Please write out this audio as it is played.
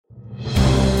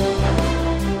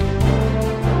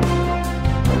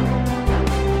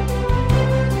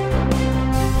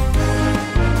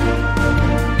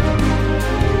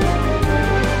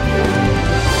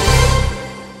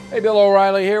Bill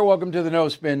O'Reilly here. Welcome to the No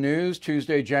Spin News,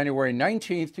 Tuesday, January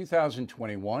 19th,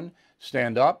 2021.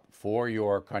 Stand up for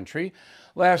your country.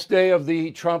 Last day of the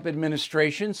Trump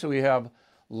administration, so we have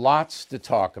lots to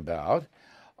talk about.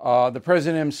 The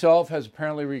president himself has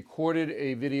apparently recorded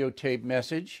a videotape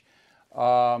message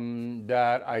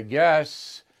that I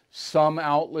guess some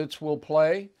outlets will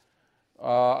play.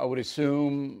 I would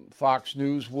assume Fox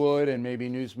News would, and maybe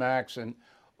Newsmax and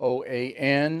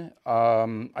OAN.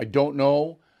 I don't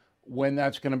know when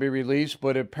that's going to be released,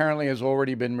 but it apparently has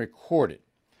already been recorded.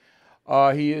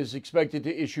 He is expected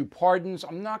to issue pardons.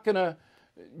 I'm not going to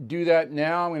do that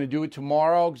now. I'm going to do it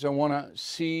tomorrow because I want to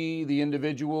see the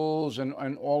individuals and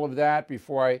all of that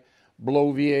before I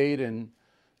bloviate and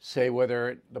say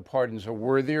whether the pardons are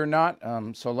worthy or not.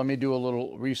 So let me do a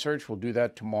little research. We'll do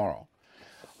that tomorrow.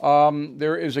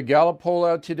 There is a Gallup poll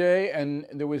out today, and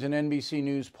there was an NBC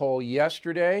News poll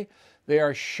yesterday. They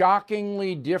are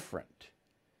shockingly different.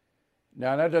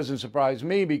 Now, that doesn't surprise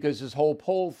me because this whole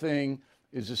poll thing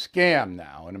is a scam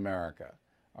now in America.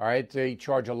 All right, they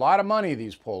charge a lot of money,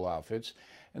 these poll outfits,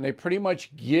 and they pretty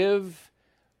much give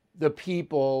the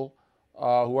people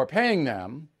who are paying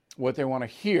them what they want to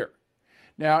hear.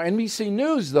 Now, NBC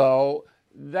News, though,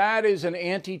 that is an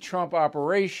anti-Trump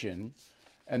operation,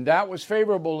 and that was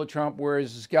favorable to Trump,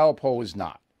 whereas this Gallup poll is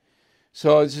not.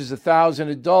 So this is 1,000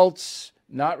 adults,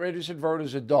 not registered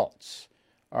voters, adults.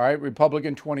 All right,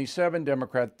 Republican 27,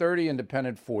 Democrat 30,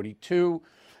 Independent 42.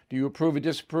 Do you approve or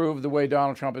disapprove of the way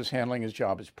Donald Trump is handling his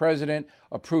job as president?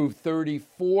 Approve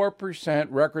 34%,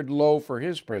 record low for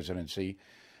his presidency.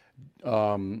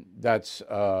 That's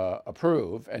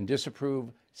approve, and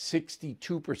disapprove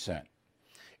 62%.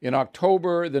 In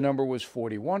October, the number was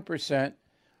 41%,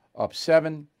 up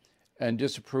 7, and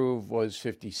disapprove was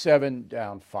 57,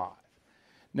 down 5.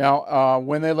 Now,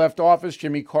 when they left office,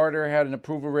 Jimmy Carter had an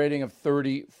approval rating of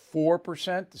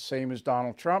 34%, the same as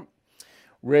Donald Trump.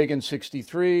 Reagan,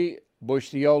 63, Bush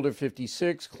the elder,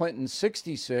 56, Clinton,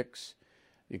 66.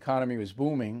 The economy was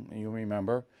booming, you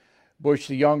remember. Bush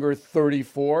the younger,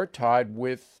 34, tied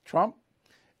with Trump.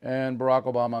 And Barack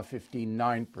Obama,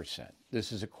 59%.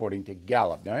 This is according to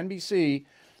Gallup. Now, NBC,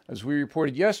 as we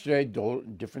reported yesterday,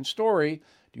 different story.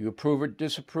 Do you approve or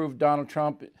disapprove Donald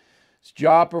Trump's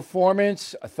job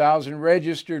performance? 1,000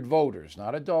 registered voters,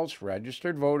 not adults,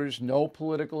 registered voters, no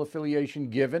political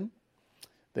affiliation given.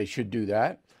 They should do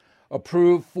that.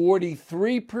 Approve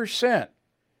 43%,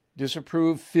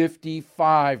 disapprove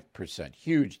 55%.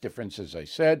 Huge difference, as I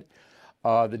said.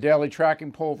 The daily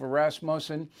tracking poll for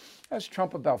Rasmussen has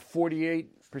Trump about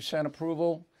 48%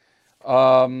 approval.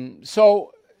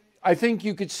 So I think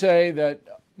you could say that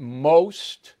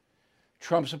most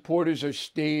Trump supporters have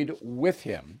stayed with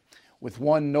him, with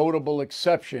one notable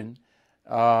exception,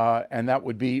 and that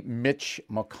would be Mitch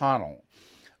McConnell,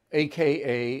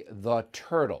 a.k.a. the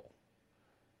Turtle.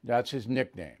 That's his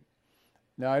nickname.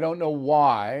 Now, I don't know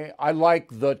why. I like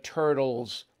the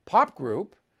Turtles pop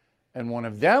group, and one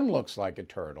of them looks like a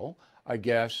turtle. I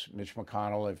guess Mitch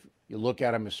McConnell, if you look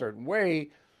at him a certain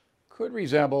way, could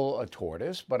resemble a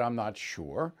tortoise, but I'm not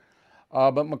sure.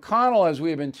 But McConnell, as we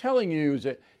have been telling you, is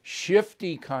a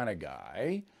shifty kind of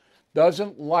guy,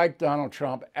 doesn't like Donald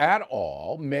Trump at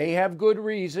all, may have good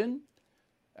reason.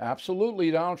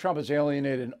 Absolutely, Donald Trump has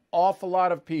alienated an awful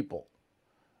lot of people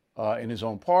in his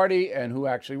own party and who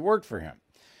actually worked for him.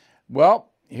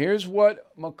 Well, here's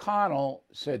what McConnell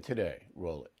said today.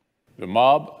 Roll it. The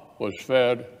mob was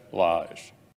fed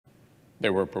lies. They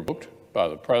were provoked by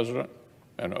the president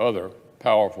and other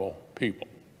powerful people.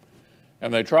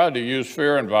 And they tried to use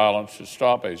fear and violence to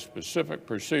stop a specific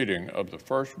proceeding of the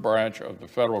first branch of the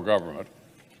federal government,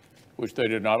 which they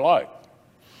did not like.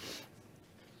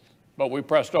 But we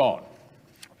pressed on.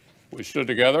 We stood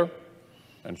together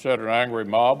and said an angry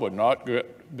mob would not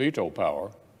get veto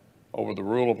power over the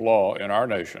rule of law in our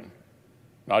nation,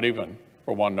 not even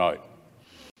for one night.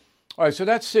 All right, so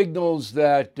that signals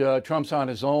that Trump's on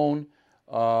his own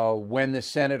when the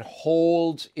Senate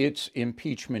holds its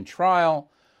impeachment trial,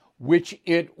 which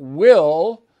it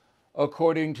will,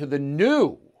 according to the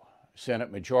new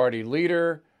Senate Majority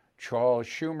Leader, Charles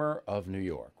Schumer of New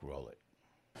York. Roll it.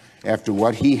 After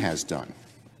what he has done,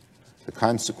 the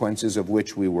consequences of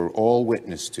which we were all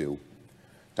witness to,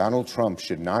 Donald Trump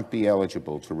should not be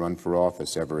eligible to run for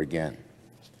office ever again.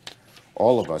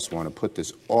 All of us want to put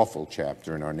this awful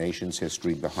chapter in our nation's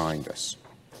history behind us.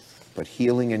 But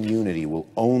healing and unity will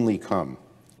only come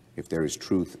if there is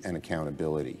truth and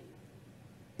accountability,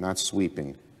 not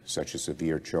sweeping such a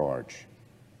severe charge,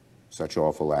 such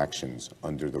awful actions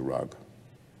under the rug.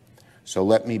 So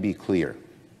let me be clear.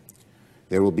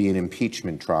 There will be an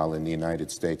impeachment trial in the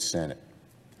United States Senate.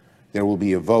 There will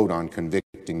be a vote on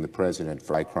conviction convicting the president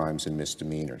for high crimes and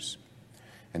misdemeanors.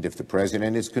 And if the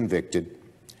president is convicted,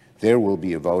 there will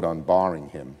be a vote on barring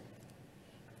him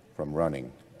from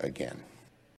running again.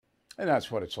 And that's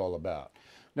what it's all about.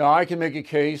 Now, I can make a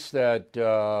case that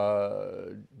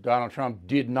Donald Trump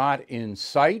did not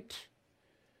incite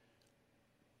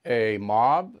a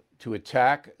mob to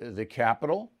attack the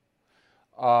Capitol,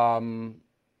 and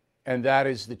that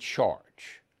is the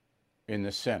charge in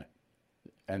the Senate.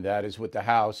 And that is what the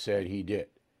House said he did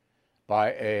by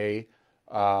a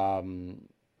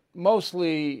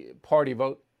mostly party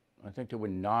vote. I think there were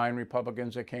 9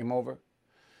 Republicans that came over.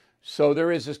 So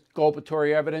there is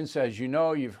exculpatory evidence, as you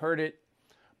know, you've heard it,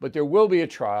 but there will be a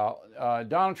trial.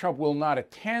 Donald Trump will not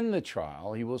attend the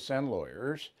trial. He will send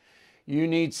lawyers. You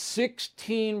need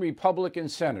 16 Republican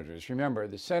senators. Remember,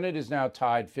 the Senate is now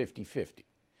tied 50-50.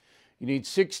 You need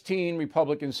 16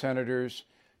 Republican senators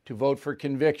to vote for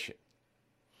conviction.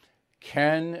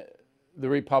 Can the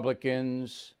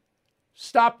Republicans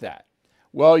stop that?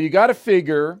 Well, you got to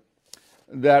figure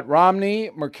that Romney,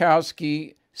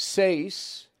 Murkowski,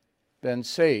 Ben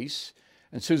Sasse,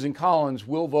 and Susan Collins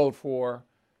will vote for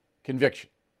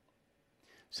conviction.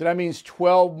 So that means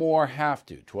 12 more have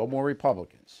to, 12 more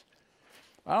Republicans.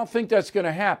 I don't think that's going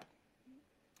to happen,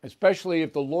 especially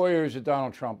if the lawyers that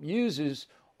Donald Trump uses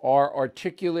are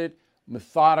articulate,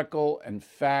 methodical, and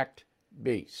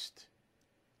fact-based.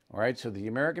 All right, so the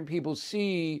American people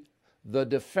see the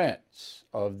defense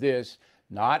of this,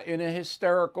 not in a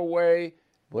hysterical way,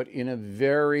 but in a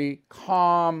very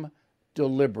calm,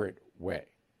 deliberate way.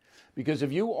 Because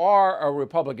if you are a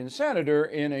Republican senator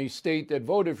in a state that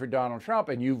voted for Donald Trump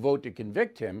and you vote to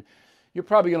convict him, you're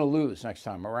probably going to lose next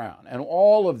time around. And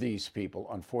all of these people,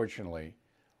 unfortunately,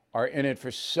 are in it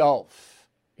for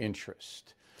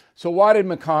self-interest. So why did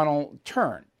McConnell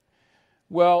turn?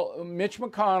 Well, Mitch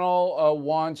McConnell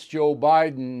wants Joe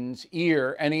Biden's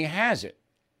ear, and he has it.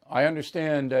 I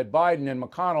understand that Biden and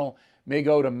McConnell may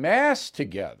go to Mass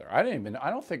together. I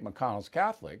don't think McConnell's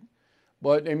Catholic,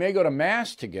 but they may go to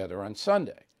Mass together on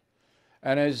Sunday.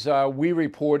 And as we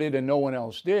reported and no one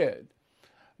else did,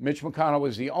 Mitch McConnell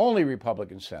was the only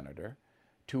Republican senator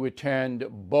to attend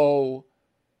Beau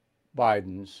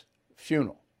Biden's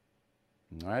funeral.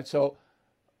 All right, so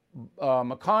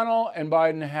McConnell and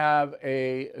Biden have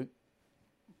a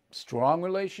strong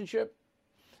relationship,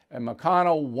 and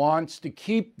McConnell wants to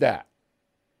keep that.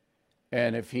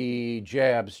 And if he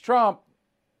jabs Trump,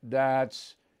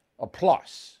 that's a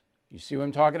plus. You see what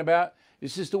I'm talking about?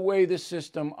 This is the way this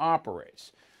system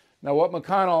operates. Now, what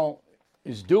McConnell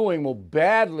is doing will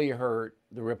badly hurt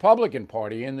the Republican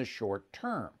Party in the short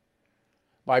term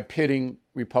by pitting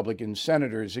Republican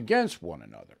senators against one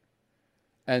another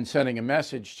and sending a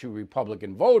message to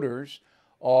Republican voters,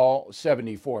 all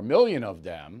 74 million of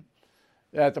them,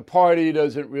 that the party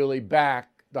doesn't really back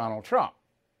Donald Trump.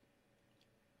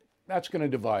 That's going to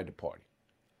divide the party.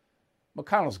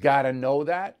 McConnell's got to know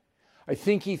that. I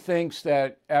think he thinks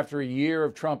that after a year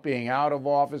of Trump being out of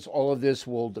office, all of this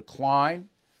will decline.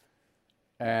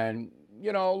 And,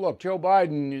 you know, look, Joe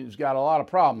Biden has got a lot of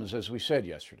problems, as we said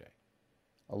yesterday,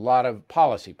 a lot of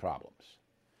policy problems.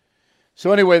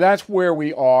 So anyway, that's where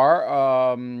we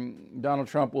are. Donald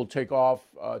Trump will take off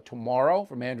tomorrow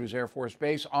from Andrews Air Force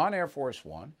Base on Air Force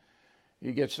One.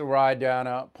 He gets to ride down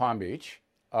to Palm Beach.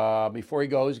 Before he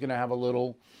goes, he's going to have a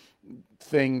little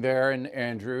thing there in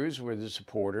Andrews with the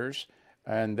supporters.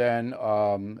 And then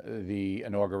the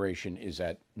inauguration is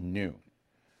at noon.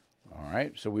 All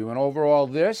right, so we went over all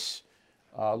this.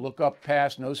 Look up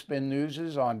past No Spin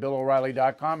Newses on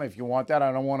BillO'Reilly.com if you want that.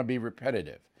 I don't want to be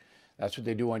repetitive. That's what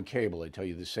they do on cable. They tell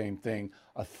you the same thing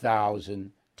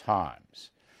 1,000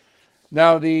 times.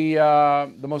 Now,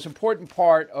 the most important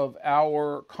part of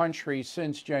our country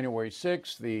since January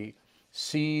 6th, the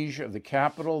siege of the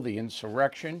Capitol, the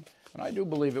insurrection, and I do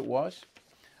believe it was,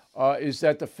 is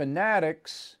that the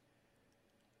fanatics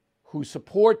who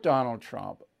support Donald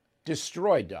Trump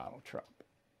destroyed Donald Trump.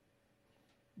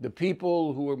 The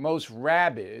people who were most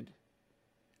rabid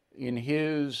in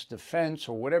his defense,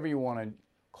 or whatever you want to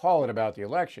call it about the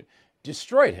election,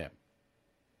 destroyed him.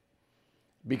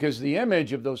 Because the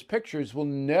image of those pictures will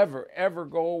never, ever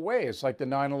go away. It's like the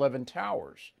 9/11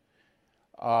 towers.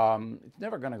 It's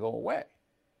never going to go away.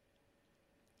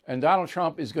 And Donald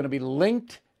Trump is going to be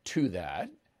linked to that,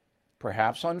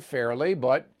 perhaps unfairly,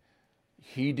 but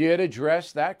he did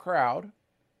address that crowd.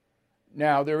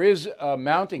 Now, there is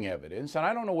mounting evidence, and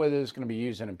I don't know whether it's going to be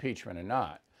used in impeachment or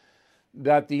not,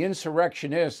 that the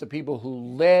insurrectionists, the people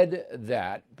who led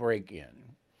that break-in,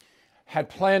 had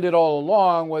planned it all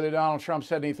along, whether Donald Trump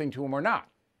said anything to them or not.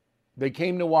 They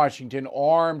came to Washington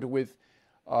armed with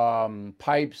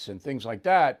pipes and things like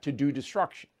that to do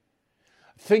destruction.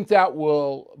 I think that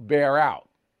will bear out,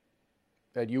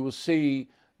 that you will see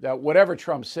that whatever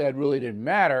Trump said really didn't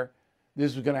matter.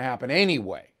 This was going to happen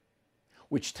anyway,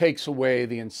 which takes away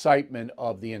the incitement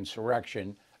of the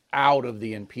insurrection out of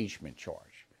the impeachment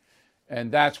charge.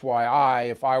 And that's why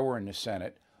if I were in the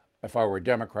Senate, if I were a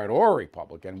Democrat or a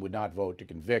Republican, would not vote to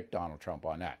convict Donald Trump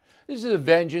on that. This is a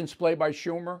vengeance play by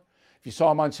Schumer. If you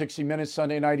saw him on 60 Minutes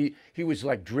Sunday night, he was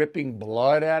like dripping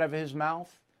blood out of his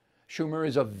mouth. Schumer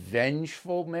is a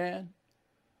vengeful man.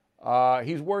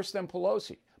 He's worse than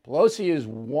Pelosi. Pelosi is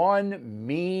one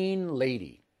mean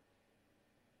lady.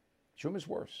 Schumer's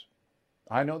worse.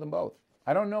 I know them both.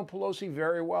 I don't know Pelosi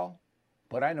very well,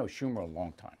 but I know Schumer a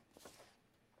long time.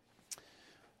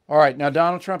 All right, now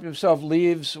Donald Trump himself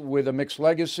leaves with a mixed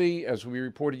legacy. As we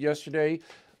reported yesterday,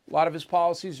 a lot of his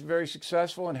policies are very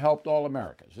successful and helped all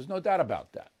Americans. There's no doubt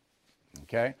about that,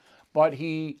 okay? But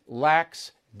he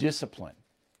lacks discipline,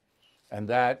 and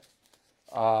that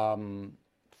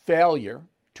failure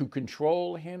to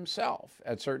control himself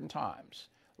at certain times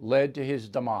led to his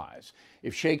demise.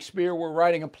 If Shakespeare were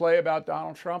writing a play about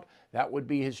Donald Trump, that would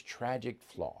be his tragic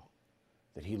flaw,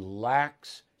 that he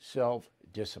lacks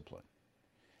self-discipline.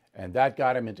 And that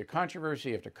got him into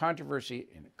controversy after controversy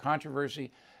and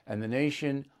controversy. And the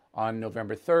nation on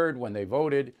November 3rd, when they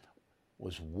voted,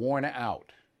 was worn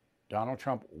out. Donald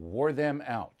Trump wore them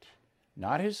out.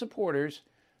 Not his supporters,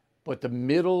 but the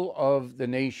middle of the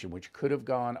nation, which could have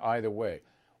gone either way.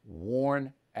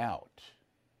 Worn out.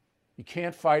 You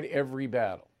can't fight every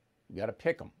battle. You got to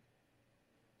pick them.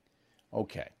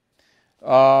 Okay.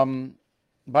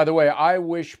 By the way, I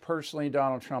wish personally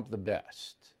Donald Trump the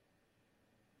best.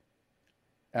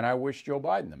 And I wish Joe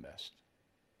Biden the best.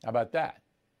 How about that?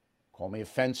 Call me a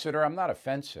fence sitter. I'm not a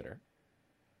fence sitter.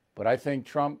 But I think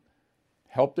Trump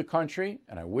helped the country,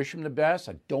 and I wish him the best.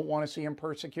 I don't want to see him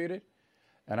persecuted.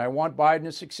 And I want Biden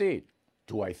to succeed.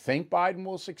 Do I think Biden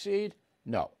will succeed?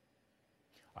 No.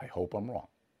 I hope I'm wrong.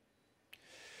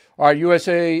 All right,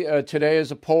 USA Today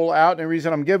is a poll out. And the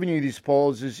reason I'm giving you these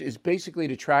polls is basically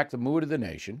to track the mood of the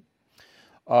nation.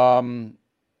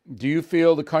 Do you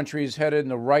feel the country is headed in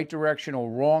the right direction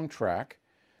or wrong track?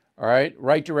 All right,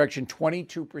 right direction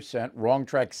 22%, wrong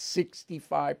track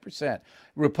 65%.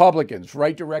 Republicans,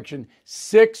 right direction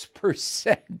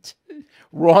 6%,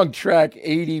 wrong track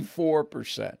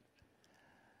 84%.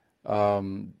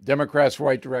 Democrats,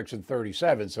 right direction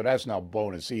 37%, so that's not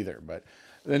bonus either. But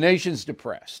the nation's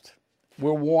depressed.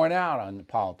 We're worn out on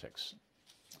politics.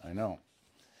 I know.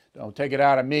 Don't take it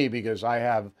out of me because I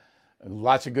have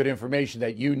lots of good information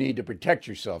that you need to protect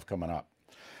yourself coming up.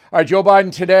 All right, Joe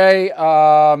Biden today,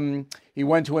 he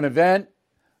went to an event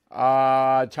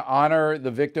to honor the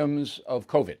victims of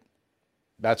COVID.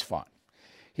 That's fine.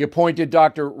 He appointed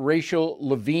Dr. Rachel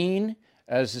Levine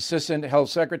as Assistant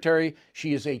Health Secretary.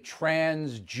 She is a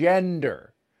transgender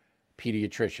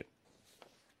pediatrician.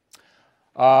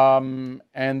 And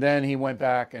then he went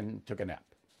back and took a nap.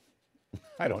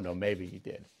 I don't know, maybe he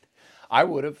did. I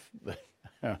would have.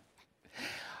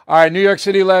 All right, New York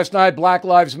City last night, Black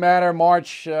Lives Matter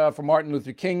march for Martin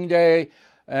Luther King Day.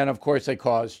 And of course, they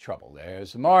caused trouble.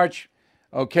 There's the march.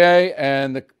 Okay,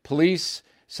 and the police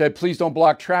said, please don't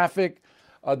block traffic.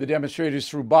 The demonstrators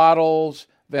threw bottles,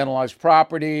 vandalized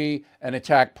property, and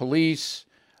attacked police.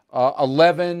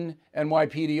 11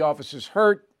 NYPD officers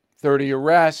hurt, 30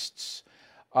 arrests.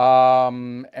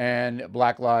 And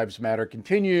Black Lives Matter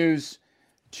continues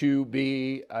to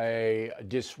be a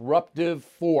disruptive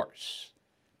force.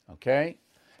 Okay?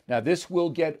 Now, this will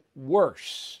get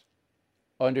worse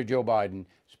under Joe Biden,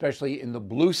 especially in the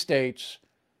blue states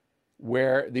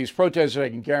where these protests, I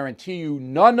can guarantee you,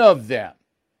 none of them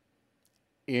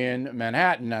in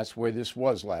Manhattan, that's where this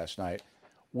was last night,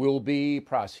 will be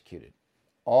prosecuted.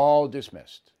 All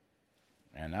dismissed.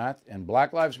 And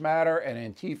Black Lives Matter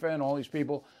and Antifa and all these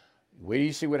people, wait till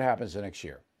you see what happens the next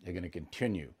year. They're going to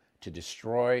continue to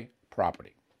destroy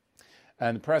property.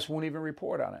 And the press won't even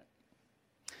report on it.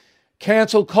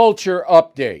 Cancel culture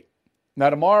update.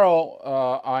 Now,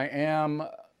 tomorrow, I am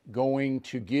going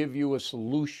to give you a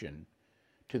solution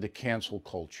to the cancel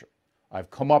culture. I've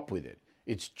come up with it.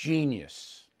 It's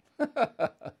genius,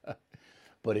 but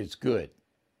it's good.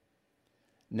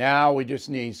 Now we just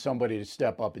need somebody to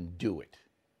step up and do it.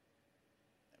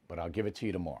 But I'll give it to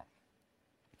you tomorrow.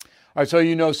 All right, so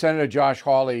you know Senator Josh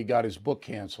Hawley got his book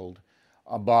canceled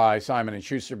by Simon &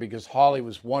 Schuster because Hawley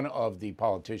was one of the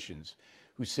politicians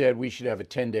who said we should have a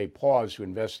 10-day pause to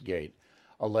investigate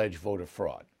alleged voter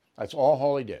fraud. That's all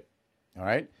Hawley did, all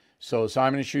right? So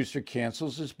Simon & Schuster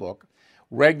cancels his book.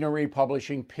 Regnery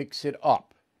Publishing picks it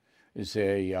up. Is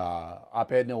a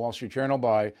op-ed in the Wall Street Journal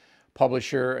by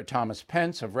publisher Thomas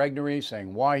Pence of Regnery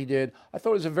saying why he did. I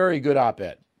thought it was a very good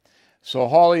op-ed. So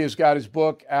Hawley has got his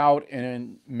book out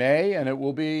in May, and it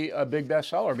will be a big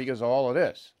bestseller because of all of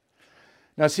this.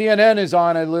 Now, CNN is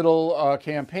on a little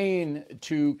campaign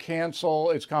to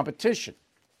cancel its competition.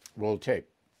 Roll tape.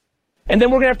 And then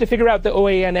we're going to have to figure out the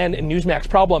OANN and Newsmax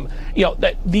problem. You know,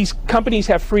 that these companies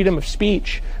have freedom of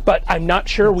speech, but I'm not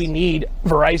sure we need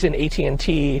Verizon,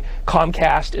 AT&T,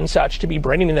 Comcast, and such to be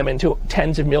bringing them into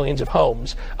tens of millions of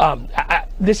homes.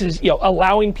 This is,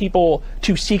 allowing people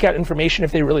to seek out information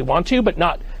if they really want to, but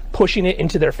not pushing it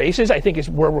into their faces, I think is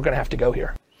where we're going to have to go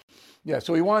here. Yeah,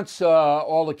 so he wants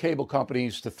all the cable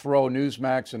companies to throw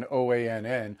Newsmax and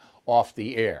OANN off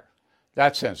the air.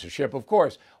 That's censorship, of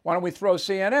course. Why don't we throw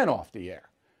CNN off the air?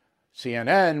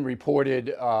 CNN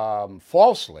reported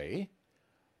falsely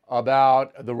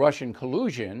about the Russian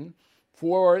collusion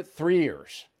for 3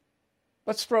 years.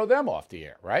 Let's throw them off the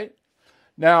air, right?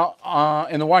 Now,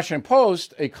 in the Washington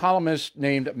Post, a columnist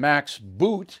named Max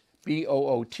Boot,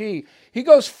 B-O-O-T, he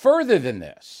goes further than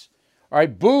this. All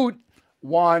right, Boot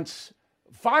wants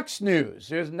Fox News.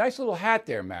 There's a nice little hat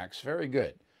there, Max. Very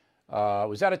good.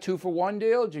 Was that a 2-for-1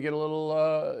 deal? Did you get a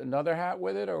little another hat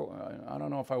with it? Or I don't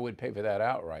know if I would pay for that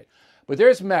outright. But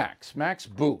there's Max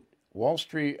Boot,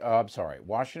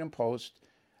 Washington Post.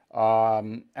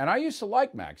 And I used to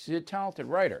like Max. He's a talented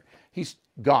writer. He's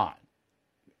gone.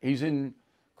 He's in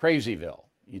Crazyville.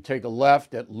 You take a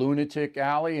left at Lunatic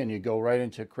Alley and you go right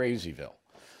into Crazyville.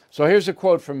 So here's a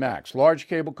quote from Max. Large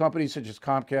cable companies such as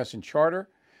Comcast and Charter,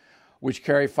 which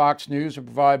carry Fox News and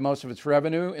provide most of its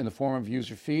revenue in the form of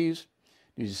user fees,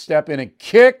 need to step in and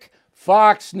kick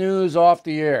Fox News off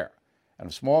the air. And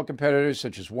if small competitors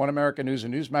such as One American News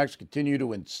and Newsmax continue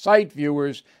to incite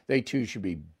viewers, they too should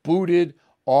be booted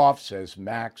off, says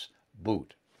Max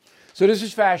Boot. So this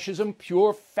is fascism,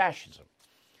 pure fascism.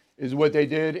 Is what they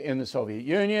did in the Soviet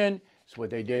Union. It's what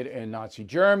they did in Nazi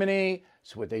Germany.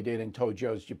 It's what they did in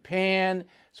Tojo's Japan.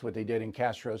 It's what they did in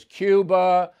Castro's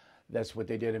Cuba. That's what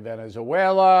they did in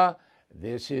Venezuela.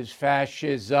 This is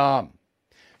fascism.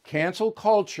 Cancel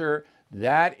culture,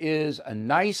 that is a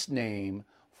nice name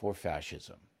for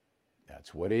fascism.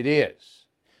 That's what it is.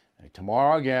 And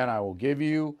tomorrow again, I will give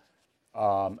you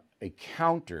a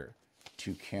counter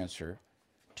to cancel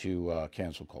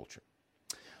culture.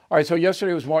 All right, so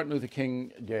yesterday was Martin Luther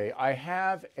King Day. I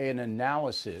have an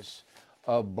analysis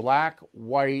of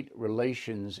black-white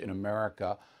relations in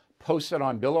America posted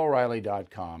on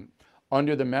BillO'Reilly.com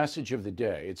under the message of the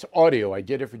day. It's audio. I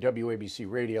did it for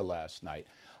WABC Radio last night.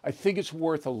 I think it's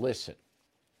worth a listen.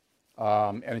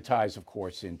 And it ties, of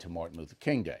course, into Martin Luther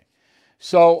King Day.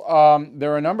 So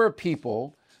there are a number of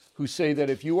people who say that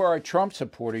if you are a Trump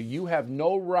supporter, you have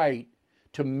no right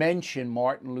to mention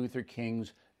Martin Luther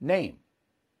King's name.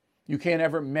 You can't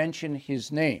ever mention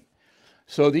his name.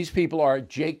 So these people are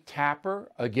Jake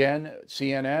Tapper, again,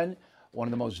 CNN, one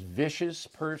of the most vicious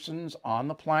persons on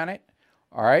the planet.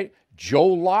 All right. Joe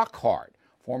Lockhart,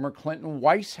 former Clinton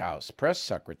White House press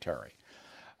secretary.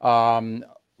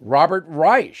 Robert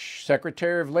Reich,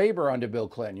 Secretary of Labor under Bill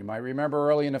Clinton. You might remember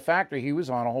early in the factory, he was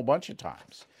on a whole bunch of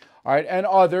times. All right. And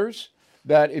others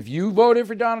that if you voted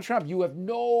for Donald Trump, you have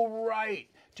no right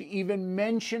to even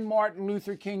mention Martin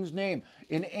Luther King's name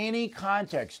in any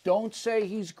context. Don't say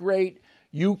he's great.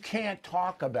 You can't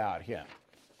talk about him.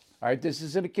 All right, this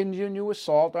is a continued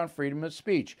assault on freedom of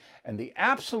speech. And the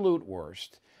absolute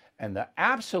worst and the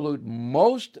absolute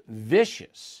most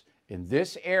vicious in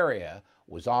this area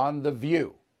was on The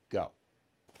View. Go.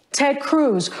 Ted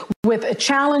Cruz with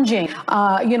challenging,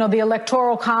 the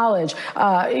Electoral College,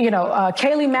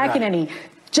 Kayleigh McEnany,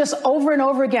 just over and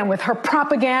over again with her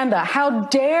propaganda. How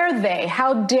dare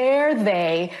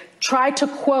they try to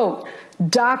quote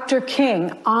Dr.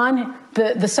 King on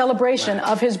the celebration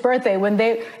of his birthday when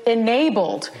they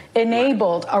enabled a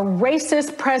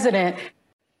racist president.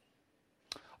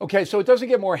 Okay, so it doesn't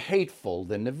get more hateful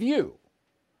than The View.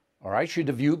 All right, should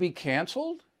The View be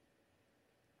canceled?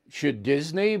 Should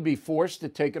Disney be forced to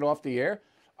take it off the air?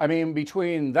 I mean,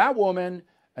 between that woman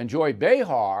and Joy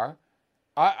Behar,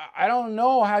 I don't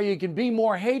know how you can be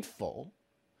more hateful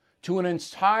to an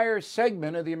entire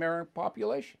segment of the American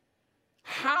population.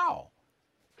 How?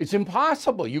 It's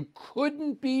impossible. You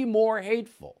couldn't be more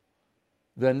hateful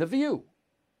than The View.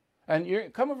 And you're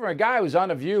coming from a guy who was on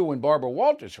The View when Barbara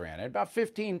Walters ran it about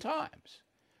 15 times.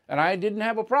 And I didn't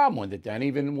have a problem with it then,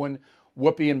 even when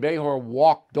Whoopi and Behar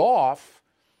walked off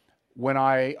when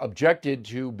I objected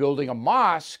to building a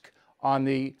mosque on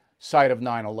the site of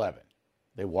 9/11.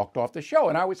 They walked off the show,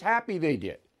 and I was happy they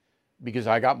did because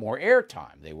I got more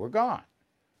airtime. They were gone.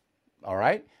 All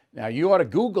right? Now, you ought to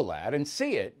Google that and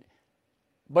see it.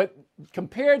 But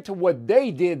compared to what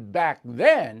they did back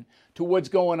then to what's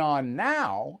going on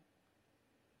now,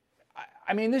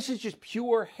 I mean, this is just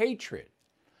pure hatred.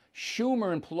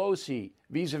 Schumer and Pelosi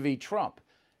vis-a-vis Trump.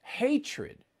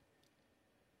 Hatred.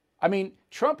 I mean,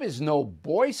 Trump is no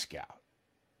Boy Scout.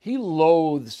 He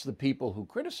loathes the people who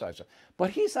criticize him.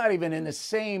 But he's not even in the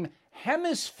same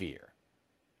hemisphere,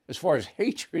 as far as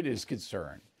hatred is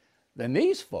concerned, than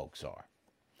these folks are.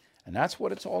 And that's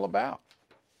what it's all about.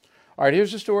 All right,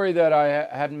 here's a story that I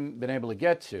hadn't been able to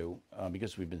get to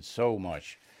because we've been so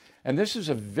much. And this is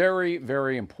a very,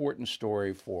 very important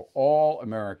story for all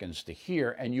Americans to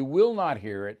hear, and you will not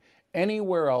hear it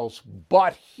anywhere else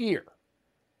but here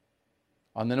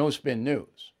on the No Spin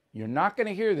News. You're not going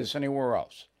to hear this anywhere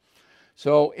else.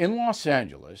 So in Los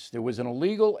Angeles, there was an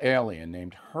illegal alien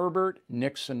named Herbert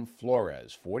Nixon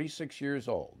Flores, 46 years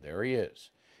old. There he is.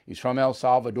 He's from El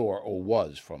Salvador, or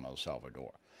was from El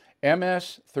Salvador.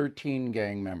 MS-13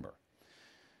 gang member.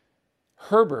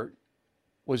 Herbert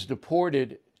was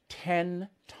deported 10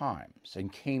 times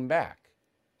and came back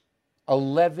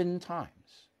 11 times.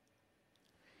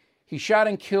 He shot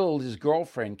and killed his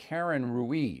girlfriend, Karen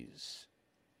Ruiz,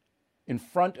 in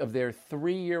front of their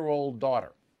 3-year-old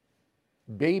daughter.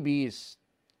 Baby is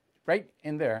right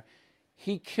in there.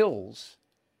 He kills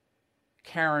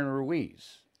Karen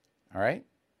Ruiz. All right?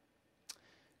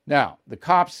 Now, the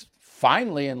cops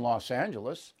finally in Los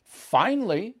Angeles,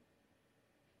 finally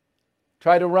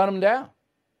tried to run him down.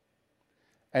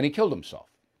 And he killed himself.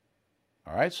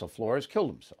 All right, so Flores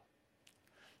killed himself.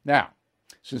 Now,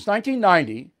 since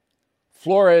 1990,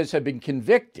 Flores had been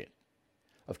convicted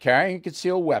of carrying a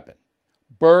concealed weapon,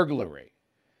 burglary,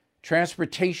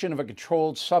 transportation of a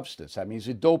controlled substance, that means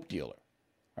a dope dealer,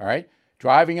 all right,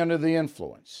 driving under the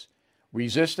influence,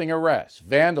 resisting arrest,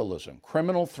 vandalism,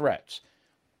 criminal threats,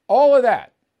 all of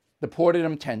that. Deported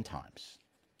him 10 times,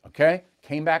 okay?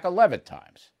 Came back 11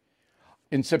 times.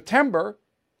 In September,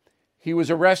 he was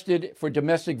arrested for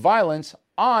domestic violence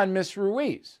on Miss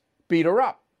Ruiz, beat her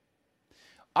up.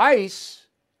 ICE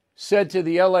said to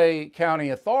the LA County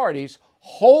authorities,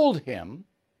 hold him.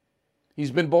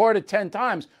 He's been boarded 10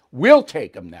 times. We'll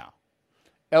take him now.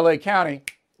 LA County,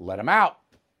 let him out.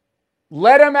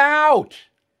 Let him out.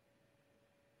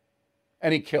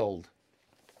 And he killed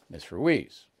Miss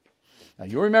Ruiz. Now,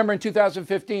 you remember in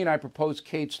 2015, I proposed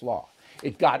Kate's Law.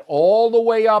 It got all the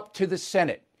way up to the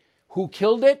Senate. Who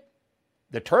killed it?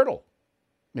 The turtle,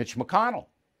 Mitch McConnell.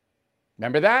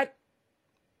 Remember that?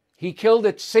 He killed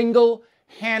it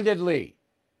single-handedly.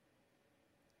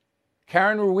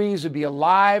 Karen Ruiz would be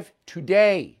alive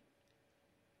today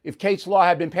if Kate's Law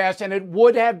had been passed, and it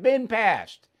would have been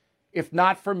passed if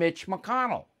not for Mitch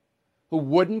McConnell, who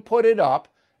wouldn't put it up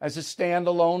as a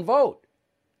standalone vote.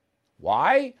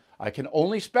 Why? I can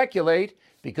only speculate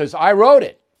because I wrote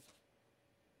it.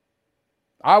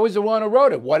 I was the one who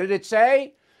wrote it. What did it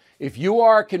say? If you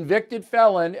are a convicted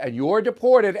felon and you're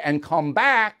deported and come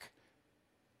back,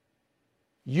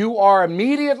 you are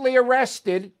immediately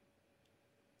arrested.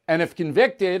 And if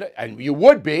convicted, and you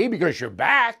would be because you're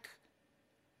back,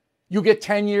 you get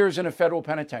 10 years in a federal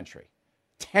penitentiary.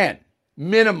 10,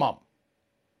 minimum.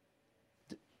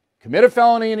 Commit a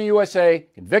felony in the USA,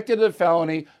 convicted of a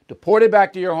felony, deported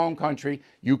back to your home country,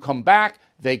 you come back,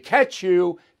 they catch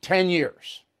you, 10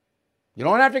 years. You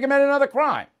don't have to commit another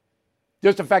crime.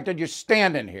 Just the fact that you're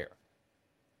standing here.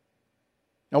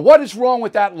 Now, what is wrong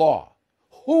with that law?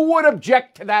 Who would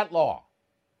object to that law?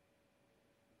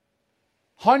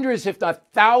 Hundreds, if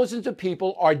not thousands of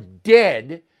people are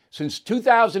dead since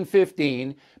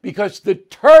 2015 because the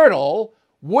turtle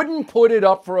wouldn't put it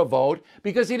up for a vote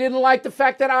because he didn't like the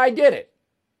fact that I did it.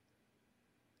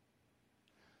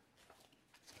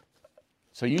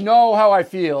 So you know how I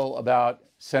feel about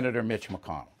Senator Mitch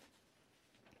McConnell.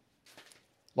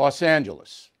 Los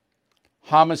Angeles,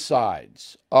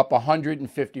 homicides up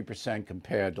 150%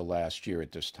 compared to last year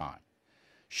at this time.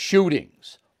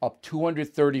 Shootings up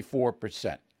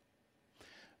 234%.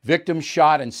 Victims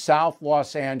shot in South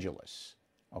Los Angeles,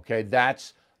 okay,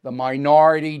 that's the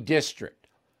minority district,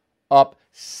 up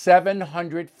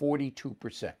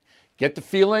 742%. Get the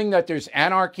feeling that there's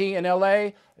anarchy in LA?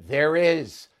 There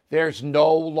is. There's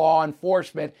no law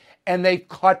enforcement, and they've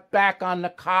cut back on the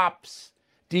cops,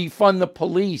 defund the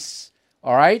police,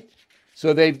 all right?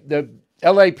 So the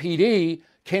LAPD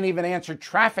can't even answer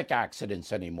traffic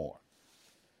accidents anymore.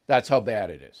 That's how bad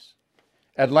it is.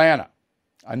 Atlanta,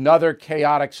 another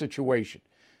chaotic situation.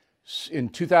 In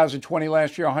 2020,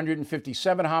 last year,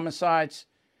 157 homicides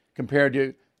compared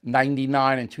to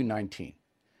 99 in 2019.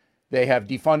 They have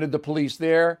defunded the police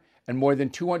there, and more than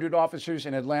 200 officers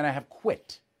in Atlanta have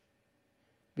quit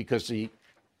because the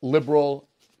liberal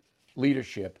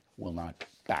leadership will not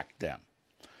back them.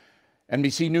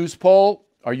 NBC News poll,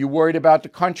 are you worried about the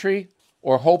country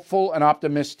or hopeful and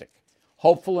optimistic?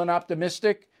 Hopeful and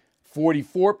optimistic,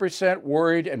 44%,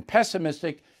 worried and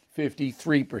pessimistic,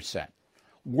 53%.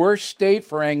 Worst state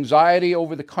for anxiety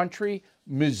over the country,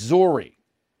 Missouri.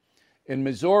 In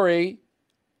Missouri,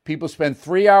 people spend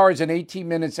 3 hours and 18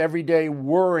 minutes every day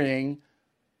worrying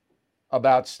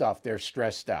about stuff. They're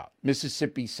stressed out.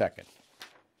 Mississippi, second.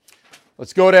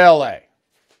 Let's go to LA,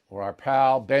 where our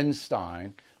pal Ben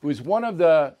Stein, who is one of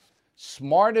the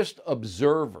smartest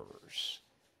observers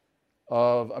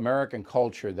of American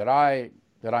culture that I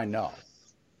know.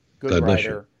 Good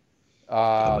writer.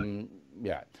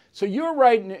 Yeah. So you're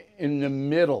right in the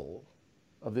middle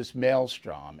of this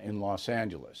maelstrom in Los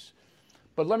Angeles.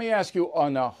 But let me ask you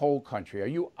on the whole country, are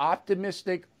you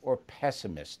optimistic or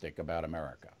pessimistic about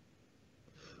America?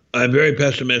 I'm very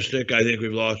pessimistic. I think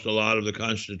we've lost a lot of the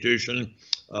Constitution.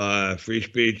 Free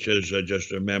speech is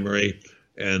just a memory.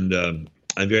 And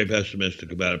I'm very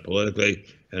pessimistic about it politically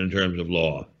and in terms of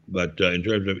law. But in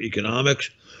terms of economics,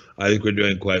 I think we're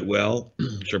doing quite well,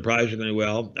 surprisingly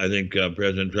well. I think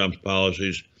President Trump's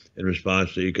policies in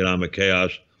response to economic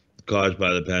chaos caused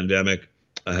by the pandemic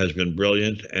has been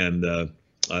brilliant, and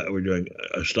we're doing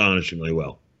astonishingly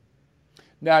well.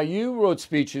 Now, you wrote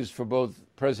speeches for both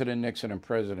President Nixon and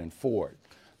President Ford.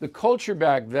 The culture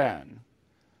back then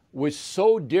was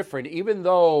so different, even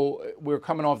though we were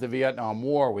coming off the Vietnam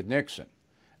War with Nixon,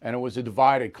 and it was a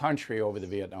divided country over the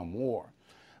Vietnam War.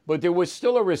 But there was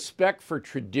still a respect for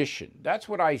tradition. That's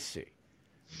what I see.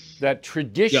 That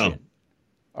tradition,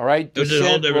 all right,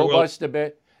 dissent, robust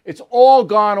debate, it's all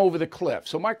gone over the cliff.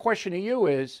 So my question to you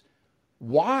is,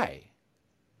 why?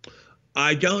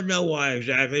 I don't know why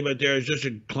exactly, but there's just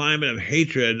a climate of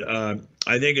hatred.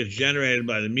 I think it's generated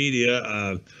by the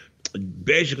media.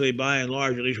 Basically, by and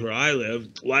large, at least where I live,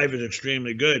 life is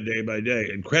extremely good day by day,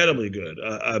 incredibly good.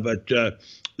 But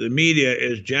the media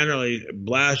is generally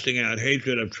blasting out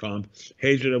hatred of Trump,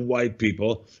 hatred of white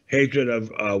people, hatred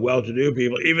of well-to-do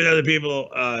people, even though the people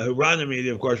who run the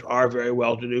media, of course, are very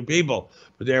well-to-do people.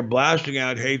 But they're blasting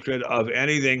out hatred of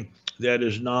anything that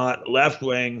is not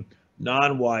left-wing,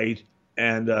 non-white,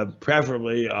 and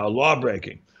preferably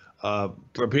law-breaking.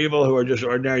 For people who are just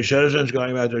ordinary citizens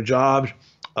going about their jobs,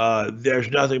 there's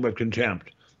nothing but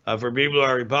contempt. For people who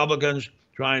are Republicans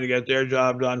trying to get their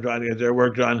job done, trying to get their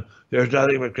work done, there's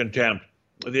nothing but contempt.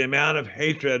 The amount of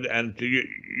hatred, and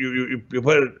you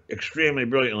put it extremely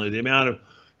brilliantly, the amount of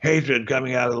hatred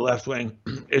coming out of the left wing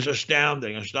is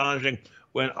astounding, astonishing.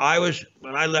 When I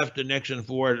left the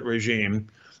Nixon-Ford regime,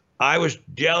 I was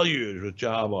deluged with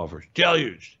job offers,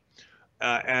 deluged.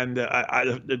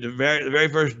 The very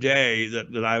first day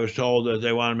that I was told that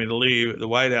they wanted me to leave the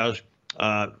White House,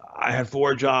 I had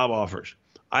 4 job offers.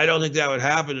 I don't think that would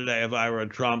happen today if I were a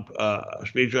Trump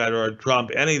speechwriter or a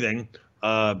Trump anything.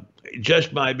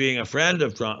 Just by being a friend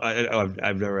of Trump,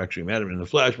 I've never actually met him in the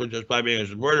flesh, but just by being a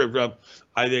supporter of Trump,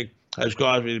 I think has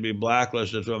caused me to be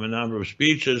blacklisted from a number of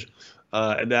speeches.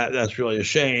 And that's really a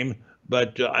shame.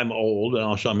 But I'm old, and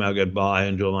I'll somehow get by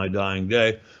until my dying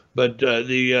day. But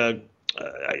the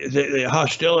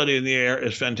hostility in the air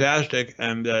is fantastic,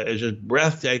 and is just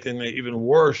breathtakingly even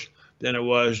worse than it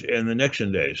was in the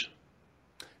Nixon days.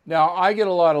 Now, I get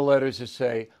a lot of letters that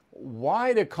say,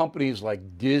 why do companies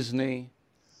like Disney,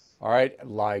 all right,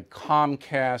 like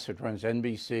Comcast, which runs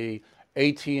NBC,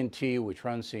 AT&T, which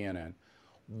runs CNN,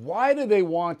 why do they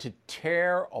want to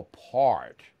tear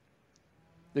apart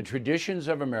the traditions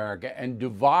of America and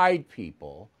divide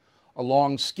people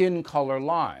along skin color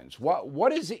lines?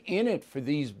 What is in it for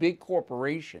these big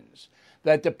corporations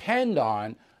that depend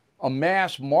on a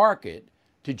mass market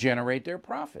to generate their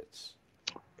profits?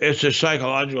 It's a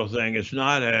psychological thing. It's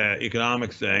not an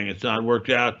economic thing. It's not worked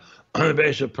out on the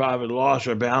basis of profit loss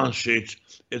or balance sheets.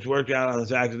 It's worked out on the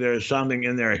fact that there is something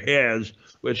in their heads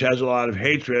which has a lot of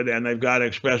hatred, and they've got to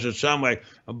express it some way.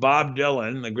 Bob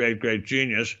Dylan, the great, great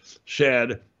genius,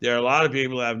 said there are a lot of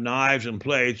people who have knives and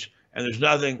plates, and there's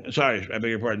nothing, sorry, I beg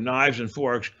your pardon, knives and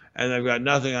forks, and they've got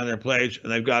nothing on their plates,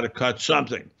 and they've got to cut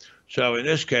something. So in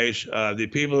this case, the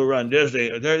people who run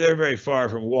Disney, they're very far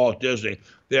from Walt Disney.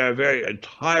 They're a very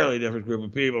entirely different group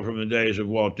of people from the days of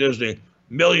Walt Disney,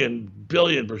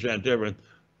 billion% different.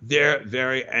 They're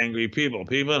very angry people.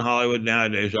 People in Hollywood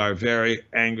nowadays are very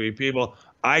angry people.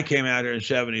 I came out here in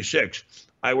 '76.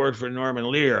 I worked for Norman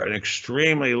Lear, an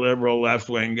extremely liberal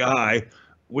left-wing guy.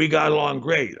 We got along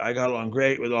great. I got along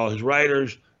great with all his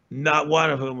writers, not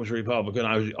one of whom was Republican.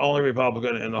 I was the only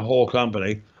Republican in the whole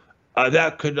company.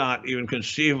 That could not even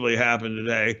conceivably happen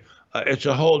today. It's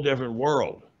a whole different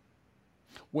world.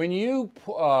 When you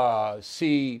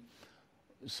see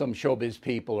some showbiz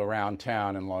people around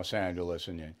town in Los Angeles,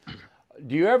 and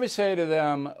do you ever say to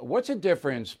them, what's the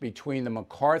difference between the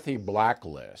McCarthy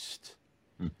blacklist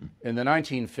in the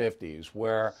 1950s,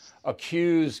 where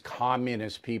accused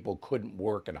communist people couldn't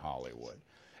work in Hollywood,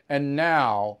 and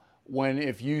now when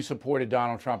if you supported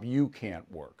Donald Trump, you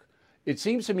can't work? It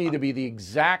seems to me to be the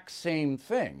exact same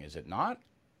thing, is it not?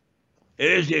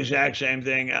 It is the exact same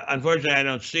thing. Unfortunately, I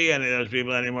don't see any of those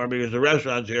people anymore because the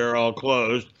restaurants here are all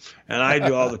closed, and I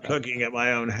do all the cooking at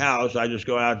my own house. I just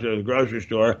go out to the grocery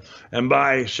store and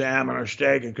buy salmon or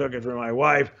steak and cook it for my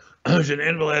wife, who's an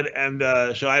invalid, and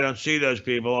so I don't see those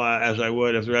people as I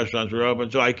would if the restaurants were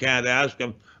open, so I can't ask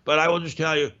them. But I will just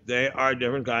tell you, they are a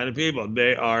different kind of people.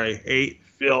 They are a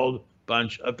hate-filled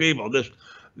bunch of people.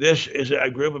 This is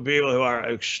a group of people who are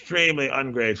extremely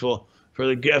ungrateful for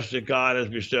the gifts that God has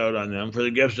bestowed on them, for the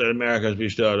gifts that America has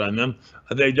bestowed on them.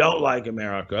 They don't like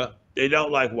America. They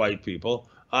don't like white people.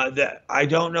 I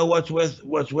don't know what's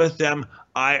with them.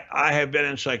 I have been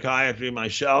in psychiatry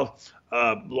myself,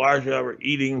 largely over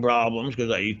eating problems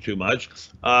because I eat too much,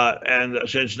 and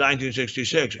since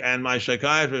 1966. And my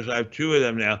psychiatrists, I have two of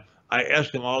them now, I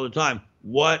ask them all the time,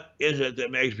 what is it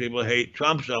that makes people hate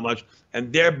Trump so much?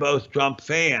 And they're both Trump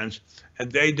fans,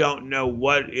 and they don't know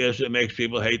what it is that makes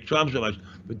people hate Trump so much.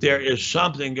 But there is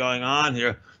something going on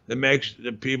here that makes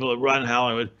the people that run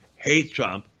Hollywood hate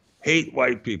Trump, hate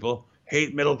white people,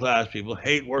 hate middle-class people,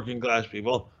 hate working-class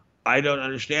people. I don't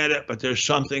understand it, but there's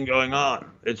something going on.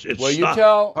 It's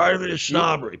well, part of it is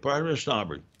snobbery. Part of it is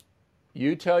snobbery.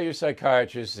 You tell your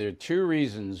psychiatrist there are two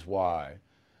reasons why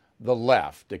the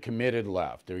left, the committed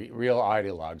left, the real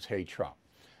ideologues hate Trump.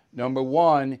 Number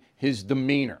one, his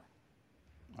demeanor.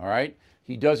 All right?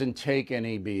 He doesn't take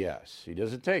any BS. He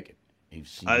doesn't take it. He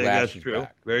I think that's true.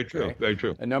 Back, very true. Okay? Very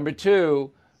true. And number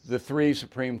two, the three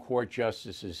Supreme Court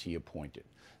justices he appointed.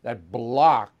 That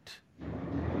blocked,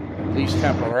 at least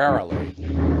temporarily,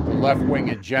 the left-wing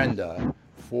agenda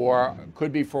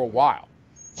could be for a while.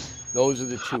 Those are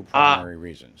the two primary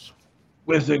reasons.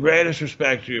 With the greatest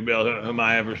respect to you, Bill, whom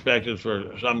I have respected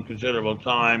for some considerable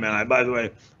time, and by the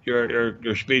way,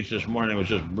 your speech this morning was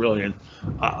just brilliant.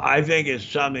 I think it's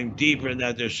something deeper in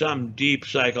that. There's some deep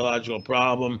psychological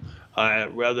problem,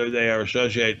 whether they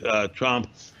associate Trump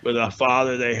with a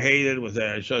father they hated, whether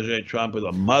they associate Trump with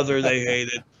a mother they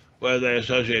hated, whether they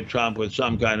associate Trump with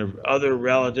some kind of other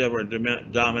relative or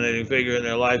dominating figure in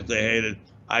their life they hated.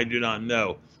 I do not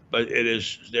know, but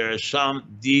there is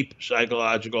some deep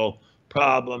psychological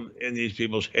problem in these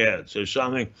people's heads. There's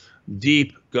something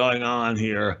deep going on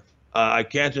here. I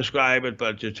can't describe it,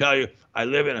 but to tell you, I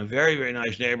live in a very, very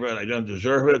nice neighborhood. I don't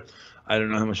deserve it. I don't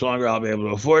know how much longer I'll be able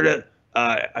to afford it.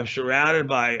 I'm surrounded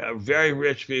by very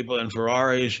rich people in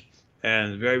Ferraris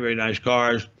and very, very nice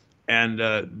cars, and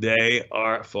they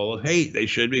are full of hate. They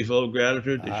should be full of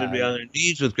gratitude. They should be on their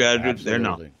knees with gratitude. Absolutely. They're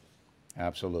not.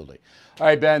 Absolutely. All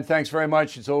right, Ben, thanks very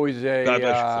much. It's always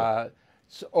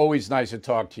it's always nice to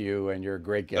talk to you, and you're a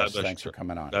great guest. Thanks for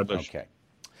coming on. Okay.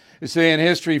 This day in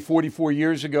history, 44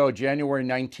 years ago, January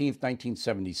 19th,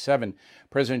 1977,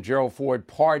 President Gerald Ford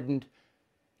pardoned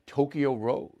Tokyo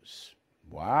Rose.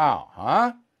 Wow,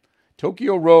 huh?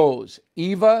 Tokyo Rose,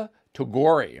 Eva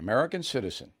Togori, American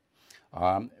citizen,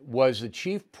 was the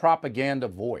chief propaganda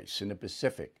voice in the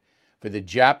Pacific for the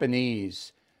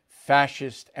Japanese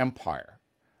fascist empire.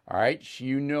 All right,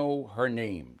 you know her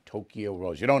name, Tokyo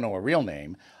Rose. You don't know her real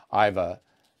name, Eva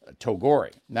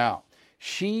Togori. Now,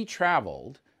 she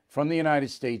traveled from the United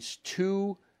States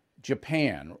to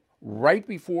Japan right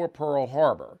before Pearl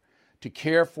Harbor to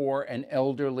care for an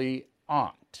elderly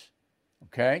aunt.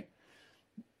 Okay?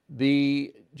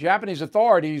 The Japanese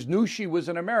authorities knew she was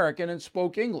an American and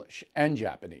spoke English and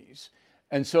Japanese.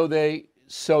 And so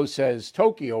says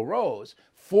Tokyo Rose,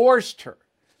 forced her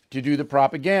to do the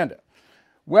propaganda.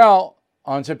 Well,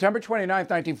 on September 29,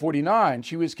 1949,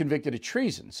 she was convicted of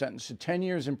treason, sentenced to 10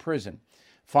 years in prison,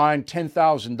 fined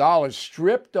 $10,000,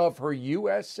 stripped of her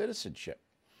U.S. citizenship.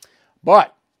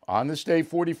 But on this day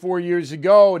 44 years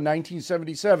ago, in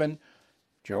 1977,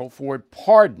 Gerald Ford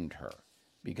pardoned her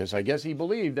because I guess he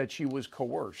believed that she was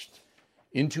coerced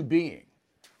into being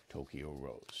Tokyo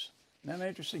Rose. Isn't that an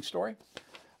interesting story?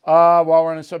 While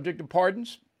we're on the subject of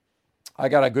pardons, I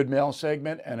got a good mail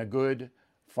segment and a good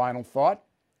final thought,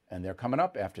 and they're coming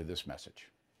up after this message.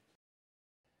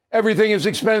 Everything is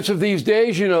expensive these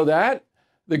days, you know that.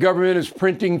 The government is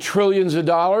printing trillions of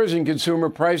dollars and consumer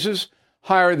prices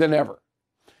higher than ever.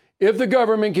 If the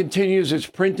government continues its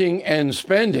printing and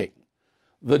spending,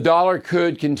 the dollar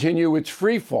could continue its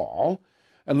free fall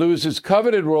and lose its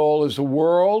coveted role as the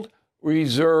world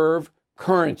reserve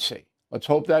currency. Let's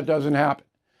hope that doesn't happen.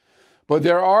 But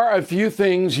there are a few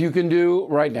things you can do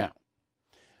right now.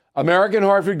 American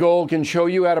Hartford Gold can show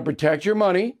you how to protect your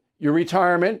money, your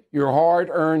retirement, your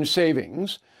hard-earned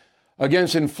savings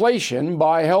against inflation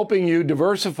by helping you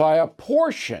diversify a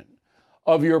portion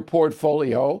of your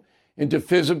portfolio into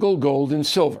physical gold and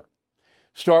silver.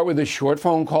 Start with a short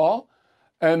phone call,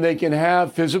 and they can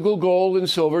have physical gold and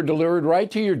silver delivered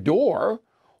right to your door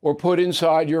or put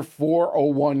inside your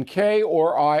 401k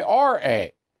or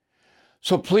IRA.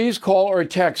 So please call or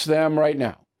text them right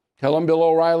now. Tell them Bill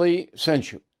O'Reilly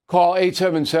sent you. Call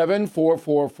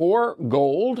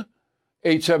 877-444-GOLD,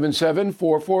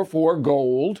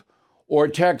 877-444-GOLD, or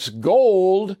text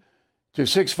GOLD to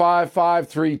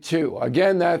 65532.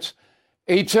 Again, that's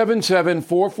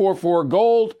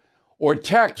 877-444-GOLD, or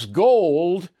text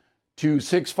GOLD to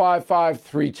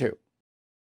 65532.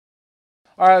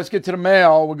 All right, let's get to the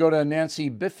mail. We'll go to Nancy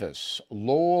Biffis,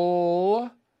 Lowell,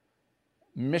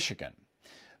 Michigan.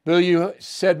 Bill, you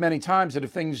said many times that if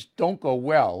things don't go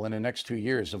well in the next 2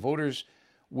 years, the voters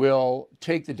will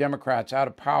take the Democrats out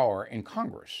of power in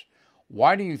Congress.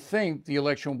 Why do you think the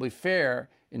election will be fair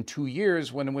in 2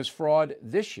 years when it was fraud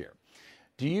this year?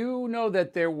 Do you know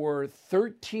that there were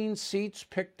 13 seats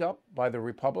picked up by the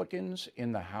Republicans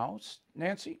in the House,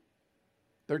 Nancy?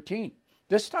 13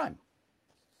 this time.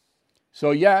 So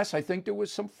yes, I think there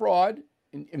was some fraud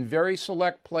in very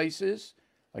select places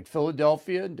like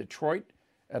Philadelphia and Detroit,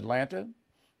 Atlanta,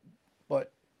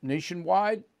 but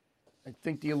nationwide, I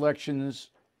think the elections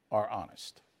are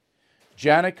honest.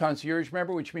 Janet, concierge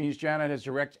member, which means Janet has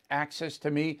direct access to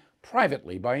me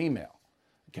privately by email.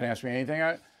 You can ask me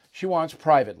anything she wants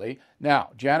privately. Now,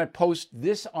 Janet posts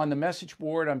this on the message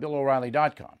board on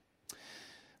BillO'Reilly.com.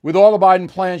 With all the Biden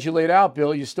plans you laid out,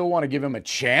 Bill, you still want to give him a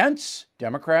chance?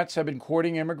 Democrats have been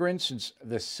courting immigrants since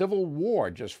the Civil War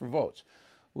just for votes.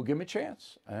 We'll give him a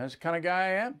chance. That's the kind of guy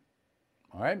I am.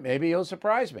 All right, maybe he'll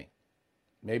surprise me.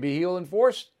 Maybe he'll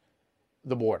enforce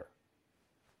the border.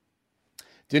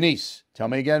 Denise, tell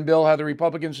me again, Bill, how the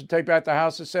Republicans will take back the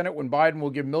House and Senate when Biden will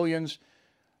give millions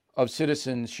of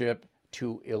citizenship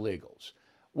to illegals.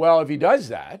 Well, if he does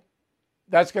that,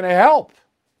 that's going to help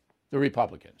the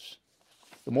Republicans.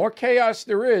 The more chaos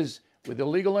there is with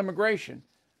illegal immigration,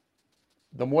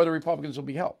 the more the Republicans will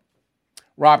be helped.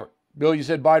 Robert, Bill, you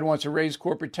said Biden wants to raise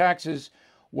corporate taxes.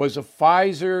 Was a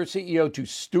Pfizer CEO too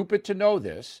stupid to know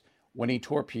this when he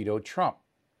torpedoed Trump?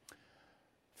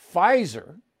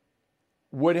 Pfizer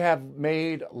would have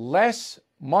made less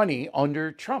money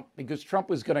under Trump because Trump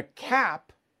was going to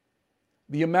cap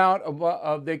the amount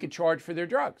of they could charge for their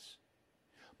drugs.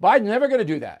 Biden's never going to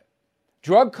do that.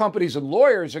 Drug companies and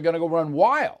lawyers are going to go run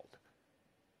wild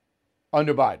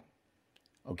under Biden.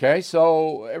 Okay,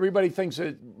 so everybody thinks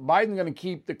that Biden's going to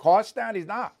keep the costs down. He's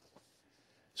not.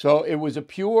 So it was a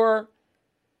pure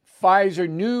Pfizer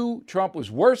knew Trump was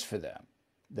worse for them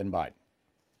than Biden.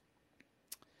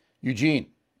 Eugene,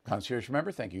 concierge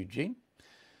member, thank you, Eugene.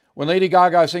 When Lady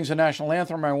Gaga sings the national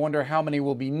anthem, I wonder how many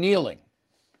will be kneeling.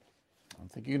 I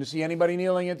don't think you're going to see anybody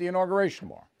kneeling at the inauguration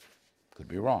tomorrow. Could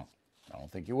be wrong. I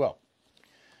don't think you will.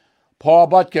 Paul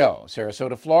Butko,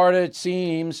 Sarasota, Florida. It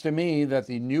seems to me that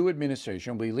the new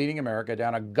administration will be leading America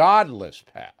down a godless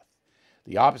path,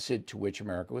 the opposite to which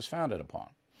America was founded upon.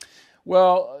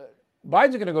 Well,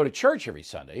 Biden's going to go to church every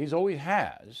Sunday. He's always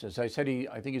has. As I said,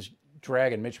 I think he's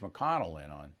dragging Mitch McConnell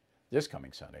in on this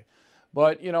coming Sunday.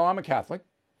 But, you know, I'm a Catholic,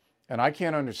 and I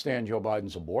can't understand Joe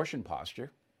Biden's abortion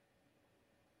posture.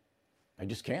 I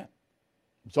just can't.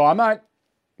 So I'm not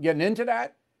getting into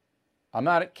that. I'm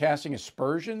not casting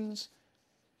aspersions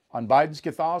on Biden's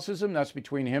Catholicism. That's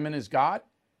between him and his God.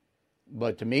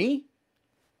 But to me,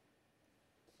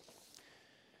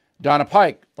 Donna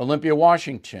Pike, Olympia,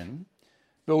 Washington.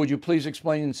 Bill, would you please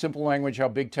explain in simple language how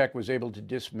big tech was able to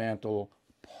dismantle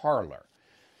Parler?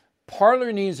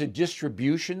 Parler needs a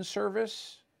distribution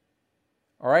service.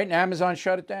 All right, and Amazon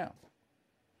shut it down.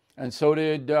 And so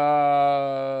did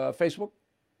Facebook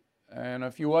and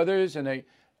a few others. And the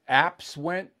apps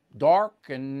went dark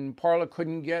and Parler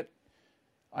couldn't get,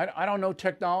 I don't know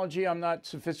technology. I'm not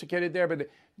sophisticated there, but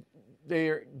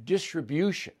their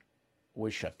distribution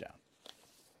was shut down.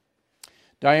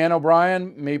 Diane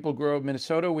O'Brien, Maple Grove,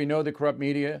 Minnesota. We know the corrupt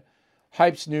media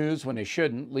hypes news when they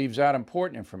shouldn't, leaves out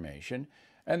important information,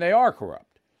 and they are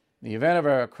corrupt. In the event of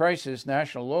a crisis,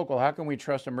 national, local, how can we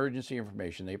trust emergency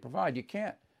information they provide? You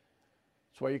can't.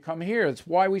 That's why you come here. That's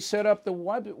why we set up the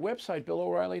website,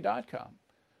 BillO'Reilly.com.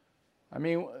 I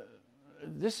mean,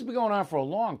 this has been going on for a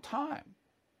long time.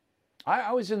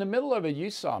 I was in the middle of it.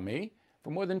 You saw me for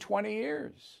more than 20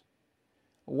 years.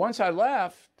 Once I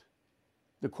left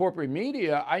the corporate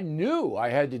media, I knew I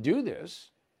had to do this.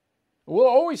 We'll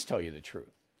always tell you the truth.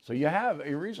 So you have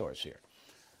a resource here.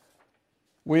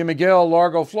 William McGill,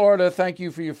 Largo, Florida, thank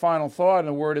you for your final thought and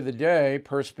the word of the day.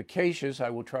 Perspicacious, I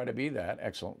will try to be that.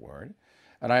 Excellent word.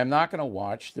 And I am not going to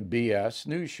watch the BS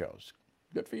news shows.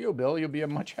 Good for you, Bill. You'll be a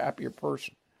much happier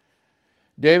person.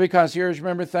 David, concierge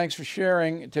member, thanks for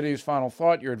sharing today's final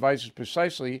thought. Your advice is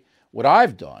precisely what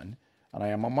I've done, and I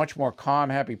am a much more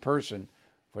calm, happy person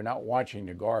for not watching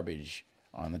the garbage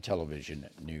on the television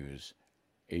news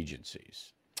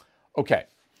agencies. Okay.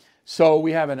 So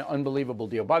we have an unbelievable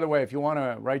deal. By the way, if you want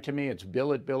to write to me, it's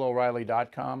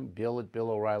bill@BillO'Reilly.com,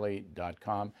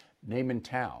 bill@BillO'Reilly.com. Name and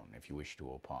town if you wish to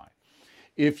opine.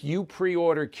 If you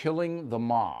pre-order Killing the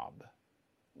Mob,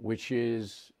 which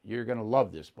is, you're going to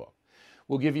love this book,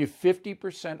 we'll give you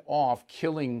 50% off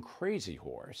Killing Crazy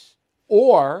Horse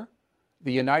or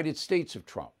The United States of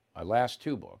Trump, my last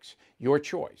two books. Your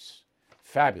choice.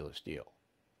 Fabulous deal.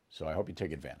 So I hope you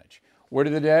take advantage. Word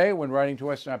of the day, when writing to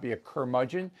us, not be a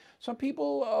curmudgeon. Some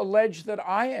people allege that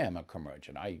I am a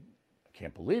curmudgeon. I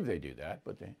can't believe they do that,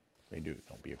 but they do.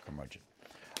 Don't be a curmudgeon.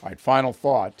 All right, final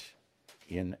thought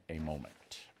in a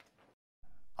moment.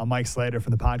 I'm Mike Slater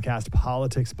from the podcast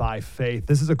Politics by Faith.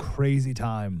 This is a crazy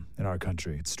time in our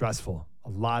country. It's stressful, a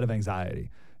lot of anxiety,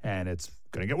 and it's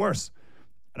going to get worse.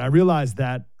 And I realized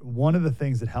that one of the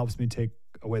things that helps me take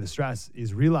away the stress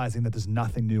is realizing that there's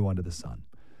nothing new under the sun.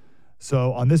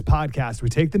 So on this podcast, we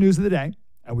take the news of the day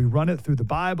and we run it through the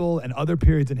Bible and other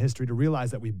periods in history to realize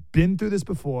that we've been through this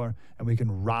before and we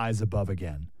can rise above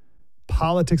again.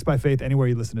 Politics by Faith, anywhere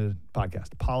you listen to the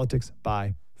podcast. Politics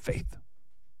by Faith.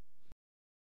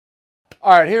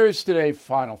 All right, here's today's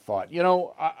final thought. You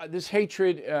know, this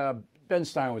hatred, Ben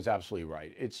Stein was absolutely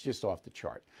right. It's just off the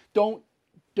chart. Don't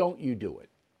you do it.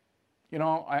 You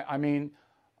know, I mean,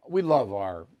 we love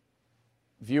our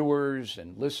viewers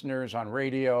and listeners on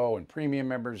radio and premium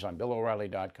members on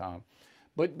BillO'Reilly.com.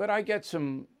 But I get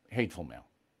some hateful mail.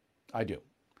 I do.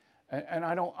 And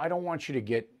I don't want you to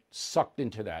get sucked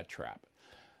into that trap.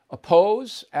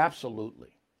 Oppose?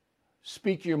 Absolutely.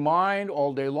 Speak your mind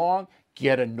all day long.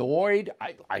 Get annoyed?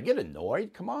 I get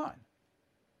annoyed. Come on.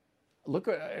 Look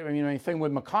at, anything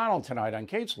with McConnell tonight on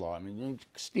Kate's Law.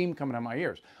 Steam coming out of my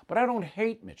ears. But I don't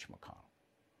hate Mitch McConnell.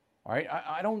 All right?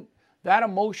 I don't. That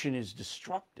emotion is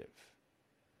destructive.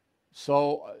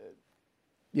 So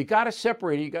you got to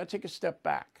separate it. You got to take a step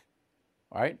back.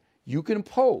 All right? You can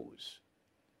oppose.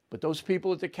 But those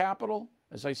people at the Capitol,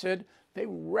 as I said, they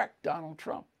wrecked Donald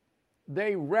Trump.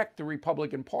 They wrecked the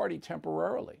Republican Party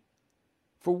temporarily.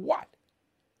 For what?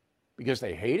 Because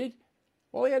they hated?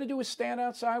 All they had to do was stand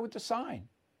outside with the sign.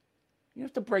 You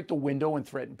have to break the window and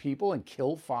threaten people and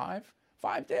kill 5.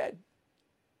 5 dead.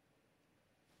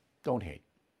 Don't hate.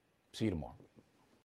 See you tomorrow.